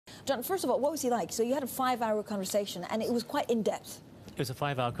John, first of all, what was he like? So you had a 5-hour conversation, and it was quite in-depth. It was a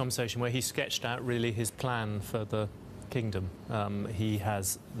 5-hour conversation where he sketched out really his plan for the kingdom. He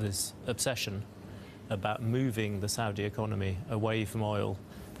has this obsession about moving the Saudi economy away from oil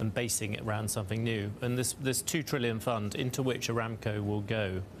and basing it around something new. And this $2 trillion fund into which Aramco will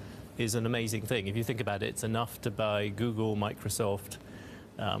go is an amazing thing. If you think about it, it's enough to buy Google, Microsoft,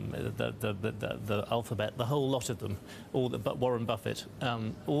 the Alphabet, the whole lot of them, but Warren Buffett,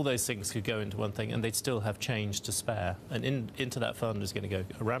 all those things could go into one thing, and they'd still have change to spare. And into that fund is going to go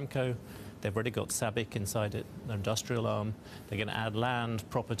Aramco. They've already got SABIC inside it, their industrial arm. They're going to add land,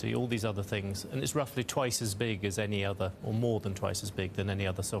 property, all these other things. And it's roughly twice as big as any other, or more than twice as big than any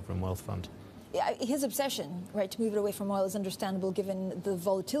other sovereign wealth fund. Yeah, his obsession, right, to move it away from oil is understandable given the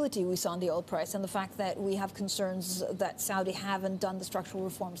volatility we saw in the oil price and the fact that we have concerns that Saudi haven't done the structural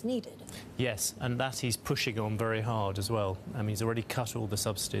reforms needed. Yes, and that he's pushing on very hard as well. I mean, he's already cut all the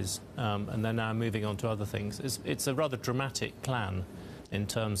subsidies, and they're now moving on to other things. It's a rather dramatic plan in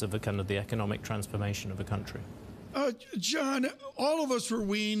terms of the economic transformation of a country. John, all of us were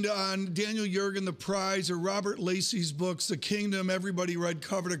weaned on Daniel Yergin, The Prize, or Robert Lacey's books, The Kingdom. Everybody read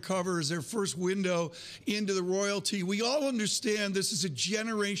cover to cover as their first window into the royalty. We all understand this is a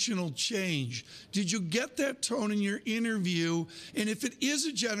generational change. Did you get that tone in your interview? And if it is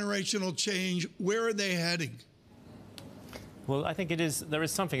a generational change, where are they heading? Well, I think there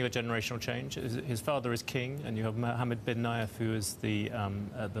is something of a generational change. His father is king, and you have Mohammed bin Nayef, who is the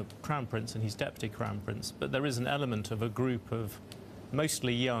crown prince, and he's deputy crown prince. But there is an element of a group of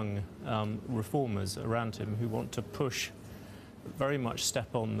mostly young reformers around him who want to push, very much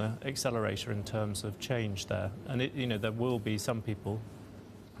step on the accelerator in terms of change there. And there will be some people,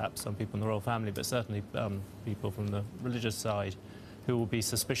 perhaps some people in the royal family, but certainly people from the religious side, who will be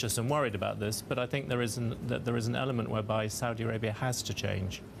suspicious and worried about this. But I think there is an element whereby Saudi Arabia has to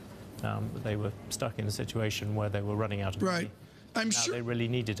change. They were stuck in a situation where they were running out of money. Now they really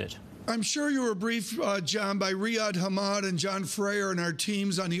needed it. I'm sure you were briefed, John, by Riyad Hamad and John Freyer and our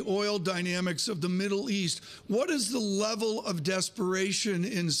teams on the oil dynamics of the Middle East. What is the level of desperation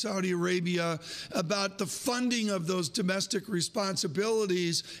in Saudi Arabia about the funding of those domestic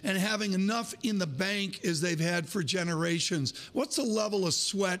responsibilities and having enough in the bank as they've had for generations? What's the level of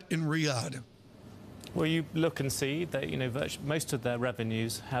sweat in Riyadh? Well, you look and see that most of their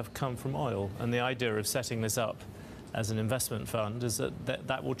revenues have come from oil, and the idea of setting this up as an investment fund is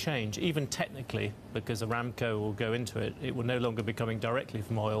that will change, even technically, because Aramco will go into it. It will no longer be coming directly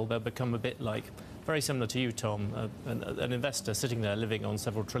from oil. They'll become a bit like, very similar to you, Tom, an investor sitting there living on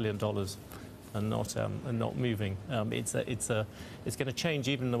several $1 trillion and not moving. It's going to change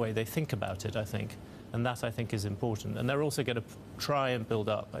even the way they think about it, I think, and that I think is important. And they're also going to try and build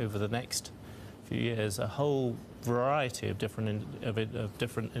up over the next few years a whole variety of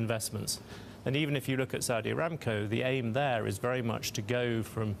different investments. And even if you look at Saudi Aramco, the aim there is very much to go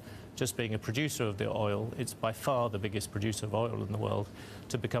from just being a producer of the oil, it's by far the biggest producer of oil in the world,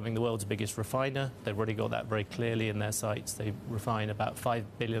 to becoming the world's biggest refiner. They've already got that very clearly in their sights. They refine about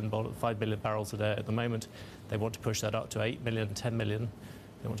 5 billion barrels a day at the moment. They want to push that up to 8 million, 10 million.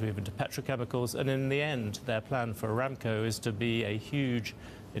 They want to move into petrochemicals. And in the end, their plan for Aramco is to be a huge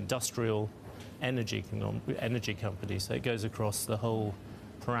industrial energy company. So it goes across the whole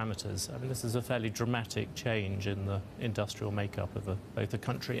parameters. I mean, this is a fairly dramatic change in the industrial makeup of both the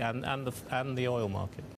country and the oil market.